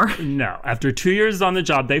anymore. No. After 2 years on the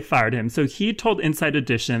job, they fired him. So he told Inside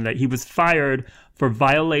Edition that he was fired for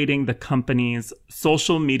violating the company's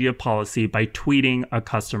social media policy by tweeting a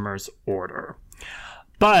customer's order.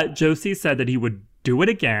 But Josie said that he would do it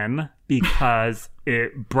again because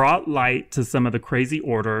it brought light to some of the crazy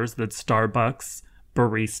orders that Starbucks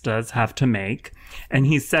baristas have to make. And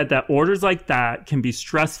he said that orders like that can be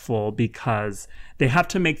stressful because they have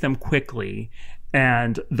to make them quickly,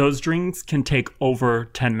 and those drinks can take over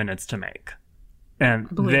 10 minutes to make. And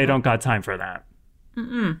they don't got time for that.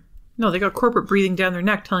 No, they got corporate breathing down their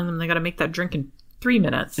neck telling them they got to make that drink in 3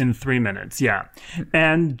 minutes. In 3 minutes, yeah.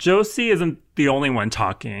 And Josie isn't the only one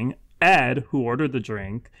talking. Ed, who ordered the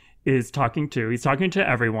drink, is talking too. He's talking to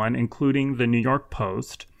everyone, including the New York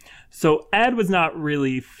Post. So Ed was not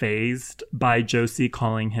really fazed by Josie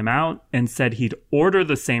calling him out and said he'd order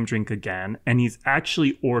the same drink again, and he's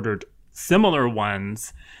actually ordered similar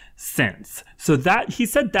ones since. So that he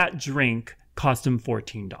said that drink cost him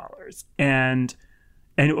 $14, and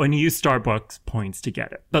when he used Starbucks points to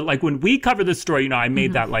get it. But when we covered the story, I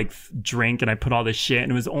made that drink and I put all this shit,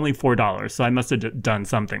 and it was only $4. So I must have done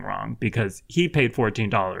something wrong because he paid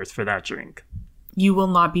 $14 for that drink. You will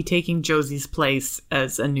not be taking Josie's place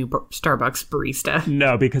as a new Starbucks barista.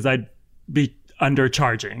 No, because I'd be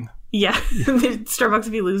undercharging. Yeah, Starbucks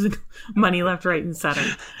would be losing money left, right, and center.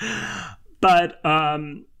 But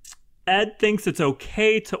Ed thinks it's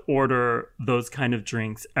okay to order those kind of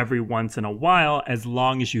drinks every once in a while as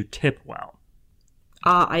long as you tip well.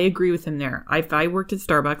 I agree with him there. If I worked at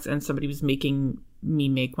Starbucks and somebody was making me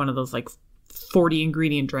make one of those like 40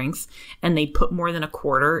 ingredient drinks and they put more than a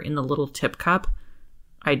quarter in the little tip cup,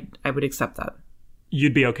 I would accept that.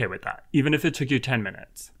 You'd be okay with that, even if it took you 10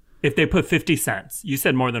 minutes. If they put 50 cents, you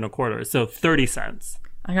said more than a quarter, so 30 cents.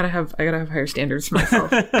 I gotta have higher standards for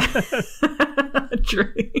myself.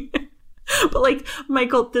 True. But like,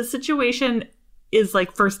 Michael, this situation is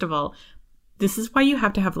like, first of all, this is why you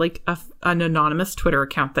have to have like an anonymous Twitter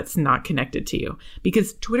account that's not connected to you,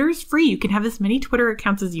 because Twitter is free. You can have as many Twitter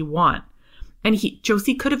accounts as you want. And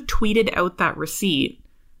Josie could have tweeted out that receipt.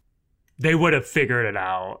 They would have figured it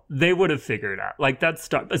out. Like that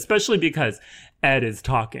stuff, especially because Ed is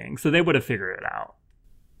talking. So they would have figured it out.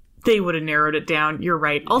 They would have narrowed it down. You're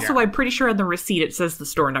right. Also, I'm pretty sure on the receipt it says the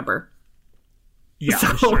store number. Yeah,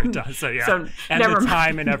 I'm sure it does. So, yeah. So, and the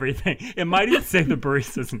time and everything. It might even say the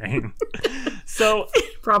barista's name. So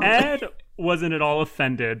Probably. Ed wasn't at all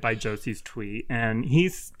offended by Josie's tweet, and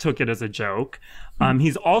he took it as a joke.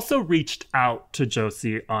 He's also reached out to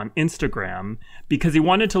Josie on Instagram because he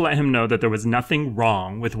wanted to let him know that there was nothing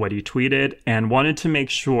wrong with what he tweeted and wanted to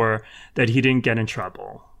make sure that he didn't get in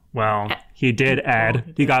trouble. Well, he did,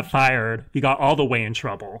 Ed. He got fired. He got all the way in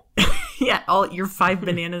trouble. Yeah, all your 5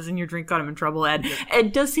 bananas in your drink got him in trouble, Ed.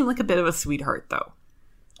 Ed does seem like a bit of a sweetheart, though.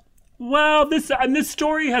 Well, this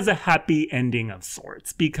story has a happy ending of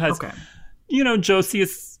sorts because, Josie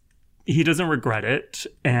he doesn't regret it,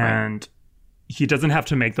 and he doesn't have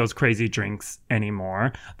to make those crazy drinks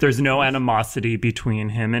anymore. There's no animosity between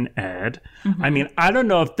him and Ed. Mm-hmm. I mean, I don't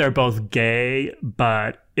know if they're both gay,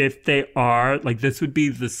 but if they are, like, this would be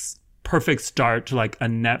this perfect start to like a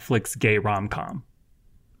Netflix gay rom-com.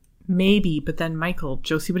 Maybe, but then Michael,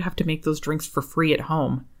 Josie would have to make those drinks for free at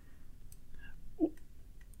home.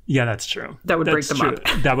 Yeah, that's true. That would break them up.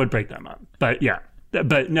 That would break them up. But yeah,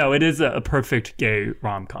 but no, it is a perfect gay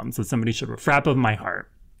rom-com. So somebody should frap of my heart.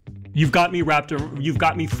 You've got me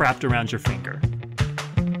frapped around your finger.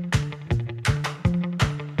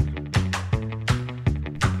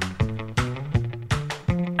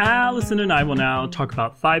 Allison and I will now talk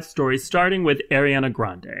about 5 stories, starting with Ariana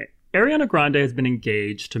Grande. Ariana Grande has been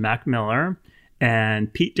engaged to Mac Miller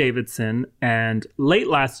and Pete Davidson, and late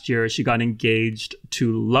last year, she got engaged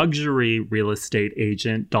to luxury real estate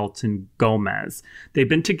agent Dalton Gomez. They've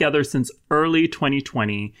been together since early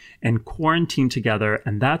 2020 and quarantined together,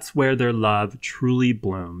 and that's where their love truly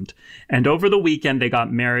bloomed. And over the weekend, they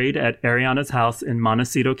got married at Ariana's house in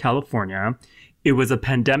Montecito, California. It was a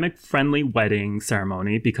pandemic-friendly wedding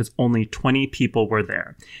ceremony because only 20 people were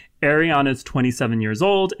there. Ariana is 27 years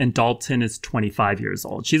old, and Dalton is 25 years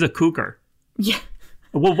old. She's a cougar. Yeah.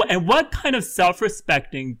 Well, and what kind of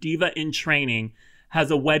self-respecting diva in training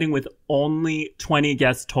has a wedding with only 20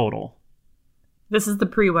 guests total? This is the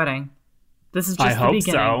pre-wedding. This is just the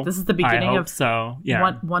beginning. So. This is the beginning of so.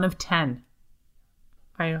 Yeah. one of 10.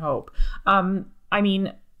 I hope. I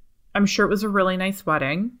mean, I'm sure it was a really nice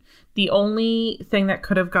wedding. The only thing that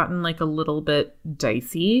could have gotten like a little bit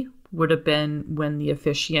dicey would have been when the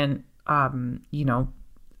officiant,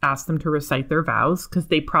 asked them to recite their vows, because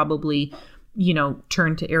they probably,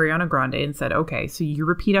 turned to Ariana Grande and said, okay, so you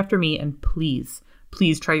repeat after me and please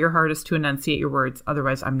try your hardest to enunciate your words.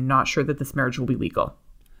 Otherwise, I'm not sure that this marriage will be legal.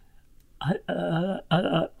 I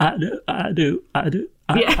do.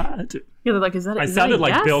 Yeah, they're like, is that? I sounded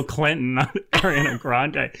like yes? Bill Clinton, not Ariana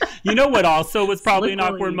Grande. You know what? Also, was probably an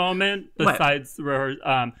awkward moment besides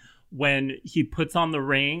her. When he puts on the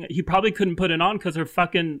ring, he probably couldn't put it on because her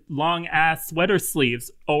fucking long ass sweater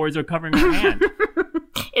sleeves always are covering her hand.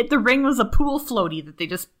 The ring was a pool floaty that they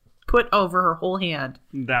just put over her whole hand.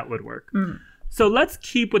 That would work. Mm. So let's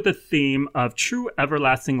keep with the theme of true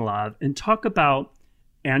everlasting love and talk about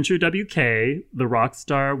Andrew WK, the rock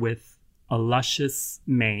star with a luscious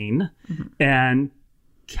mane, and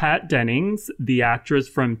Kat Dennings, the actress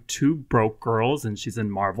from Two Broke Girls, and she's in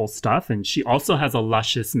Marvel stuff, and she also has a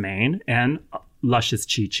luscious mane and luscious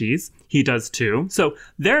chi-chis. He does too. So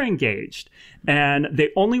they're engaged, and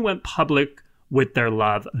they only went public with their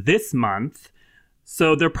love this month.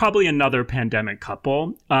 So they're probably another pandemic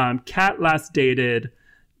couple. Kat last dated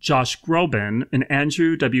Josh Groban, and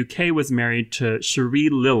Andrew WK was married to Cherie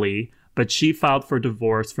Lilly, but she filed for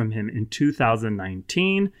divorce from him in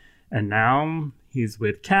 2019, and now he's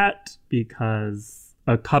with Kat because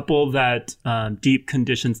a couple that deep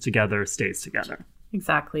conditions together stays together.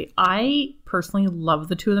 Exactly. I personally love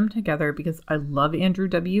the two of them together because I love Andrew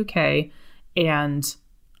WK And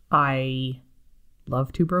I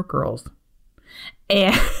love Two Broke Girls.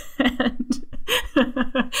 And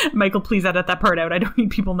Michael, please edit that part out. I don't need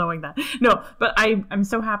people knowing that. No, but I'm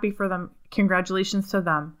so happy for them. Congratulations to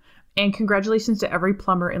them. And congratulations to every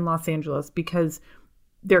plumber in Los Angeles, because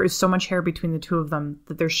there is so much hair between the two of them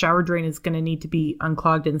that their shower drain is going to need to be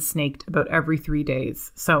unclogged and snaked about every 3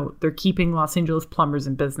 days. So they're keeping Los Angeles plumbers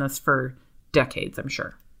in business for decades, I'm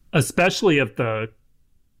sure. Especially if the,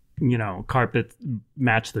 carpets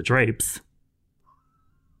match the drapes.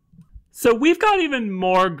 So we've got even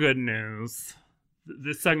more good news.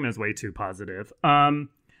 This segment is way too positive.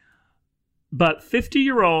 But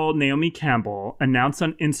 50-year-old Naomi Campbell announced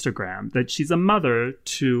on Instagram that she's a mother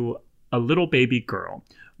to a little baby girl.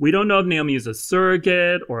 We don't know if Naomi is a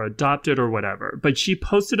surrogate or adopted or whatever, but she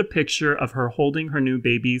posted a picture of her holding her new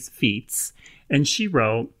baby's feet, and she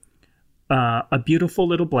wrote, a beautiful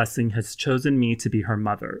little blessing has chosen me to be her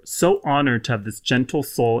mother. So honored to have this gentle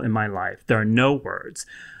soul in my life. There are no words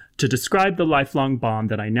to describe the lifelong bond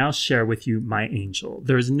that I now share with you, my angel.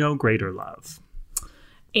 There is no greater love.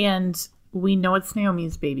 And we know it's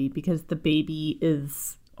Naomi's baby because the baby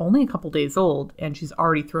is only a couple days old and she's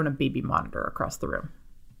already thrown a baby monitor across the room.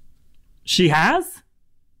 She has?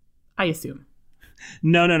 I assume.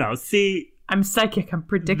 No. See, I'm psychic. I'm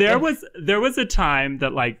predicting. There was a time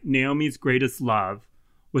that Naomi's greatest love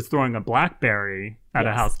was throwing a BlackBerry at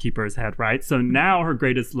a housekeeper's head, right? So now her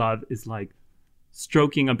greatest love is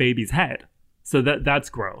stroking a baby's head. So that's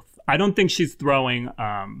growth. I don't think she's throwing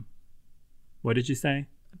what did you say?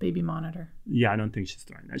 A baby monitor. Yeah, I don't think she's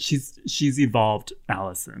throwing that. She's evolved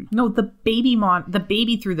Allison. No, the baby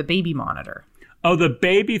through the baby monitor. Oh, the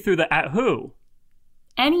baby through the at who?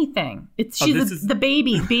 Anything. The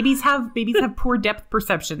baby. Babies have poor depth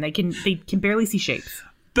perception. They can barely see shapes.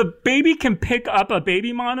 The baby can pick up a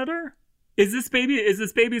baby monitor? Is this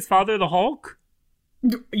baby's father the Hulk?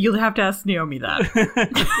 You'll have to ask Naomi that.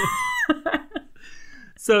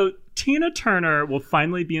 So Tina Turner will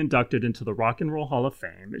finally be inducted into the Rock and Roll Hall of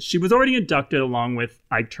Fame. She was already inducted along with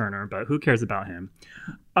Ike Turner, but who cares about him?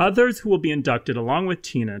 Others who will be inducted along with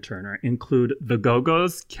Tina Turner include the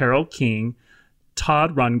Go-Go's, Carole King,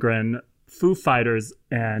 Todd Rundgren, Foo Fighters,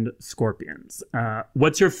 and Scorpions.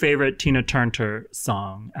 What's your favorite Tina Turner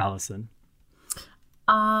song, Allison?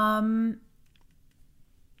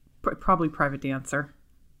 Probably Private Dancer.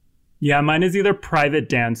 Yeah, mine is either Private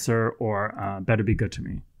Dancer or Better Be Good to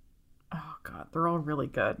Me. Oh God, they're all really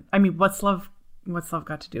good. I mean, What's Love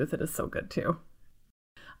Got to Do with It is so good too.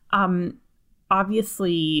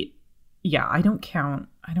 Obviously, yeah, I don't count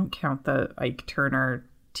the Ike Turner,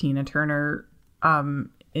 Tina Turner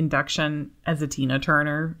induction as a Tina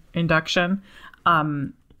Turner induction.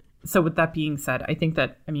 So with that being said, I think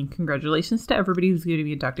that, congratulations to everybody who's going to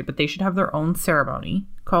be inducted, but they should have their own ceremony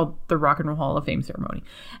called the Rock and Roll Hall of Fame ceremony.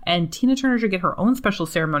 And Tina Turner should get her own special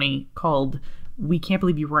ceremony called We Can't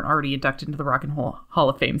Believe You Weren't Already Inducted into the Rock and Roll Hall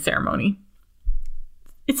of Fame ceremony.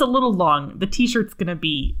 It's a little long. The t-shirt's going to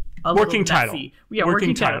be a working little title. messy. Yeah,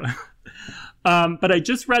 working title. But I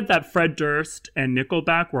just read that Fred Durst and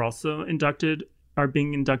Nickelback were also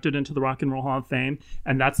being inducted into the Rock and Roll Hall of Fame.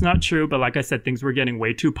 And that's not true. But like I said, things were getting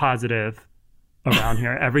way too positive around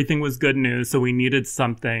here. Everything was good news. So we needed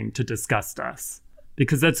something to disgust us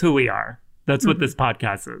because that's who we are. That's what this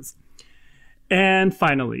podcast is. And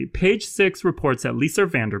finally, Page Six reports that Lisa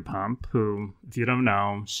Vanderpump, who, if you don't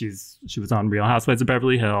know, she was on Real Housewives of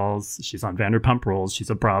Beverly Hills. She's on Vanderpump Rules. She's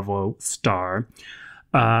a Bravo star.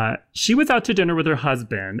 She was out to dinner with her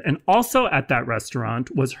husband, and also at that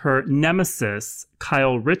restaurant was her nemesis,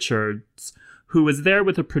 Kyle Richards, who was there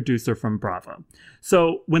with a producer from Bravo.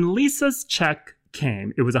 So when Lisa's check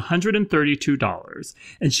came, it was $132,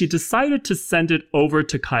 and she decided to send it over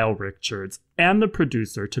to Kyle Richards and the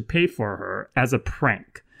producer to pay for her as a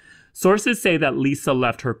prank. Sources say that Lisa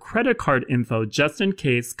left her credit card info just in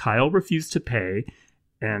case Kyle refused to pay.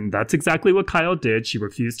 And that's exactly what Kyle did. She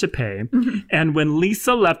refused to pay. And when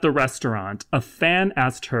Lisa left the restaurant, a fan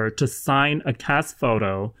asked her to sign a cast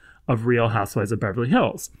photo of Real Housewives of Beverly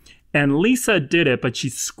Hills. And Lisa did it, but she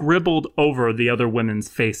scribbled over the other women's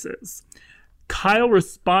faces. Kyle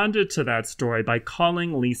responded to that story by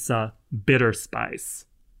calling Lisa Bitter Spice.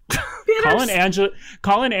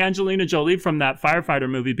 Calling Angelina Jolie from that firefighter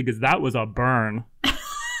movie because that was a burn.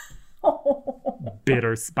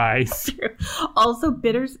 Bitter Spice. Also,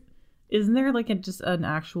 bitters. Isn't there just an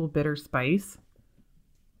actual bitter spice?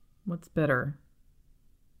 What's bitter?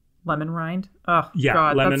 Lemon rind. Oh yeah,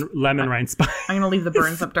 God, lemon rind spice. I'm gonna leave the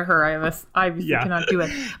burns up to her. I obviously cannot do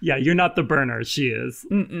it. Yeah, you're not the burner. She is.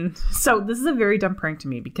 Mm-mm. So this is a very dumb prank to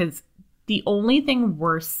me because the only thing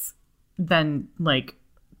worse than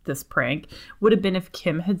this prank would have been if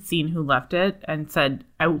Kim had seen who left it and said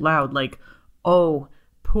out loud, like, oh,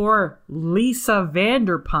 poor Lisa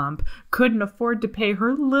Vanderpump couldn't afford to pay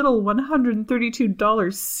her little $132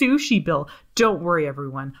 sushi bill. Don't worry,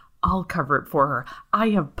 everyone. I'll cover it for her. I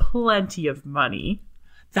have plenty of money.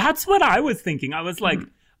 That's what I was thinking. I was like,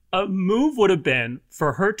 a move would have been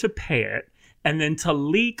for her to pay it and then to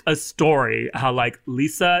leak a story how, like,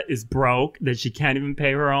 Lisa is broke, that she can't even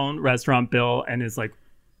pay her own restaurant bill and is, like,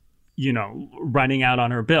 you know, running out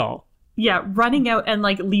on her bill. Yeah, running out and,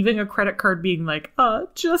 like, leaving a credit card being like,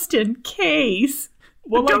 just in case.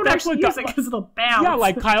 Well, like, don't actually use it because it'll bounce. Yeah,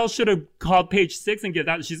 like, Kyle should have called Page Six and get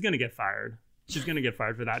that. She's going to get fired. She's going to get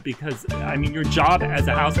fired for that because, I mean, your job as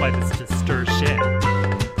a housewife is to stir shit.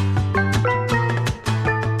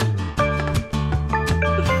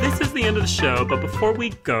 This is the end of the show, but before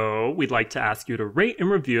we go, we'd like to ask you to rate and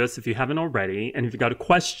review us if you haven't already. And if you've got a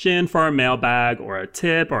question for our mailbag or a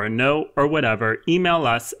tip or a note or whatever, email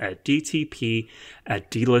us at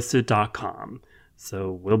dtp@delisted.com.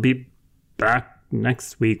 So we'll be back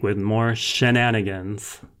next week with more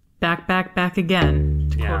shenanigans. Back again,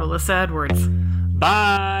 to quote Alyssa Edwards.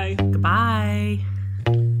 Bye!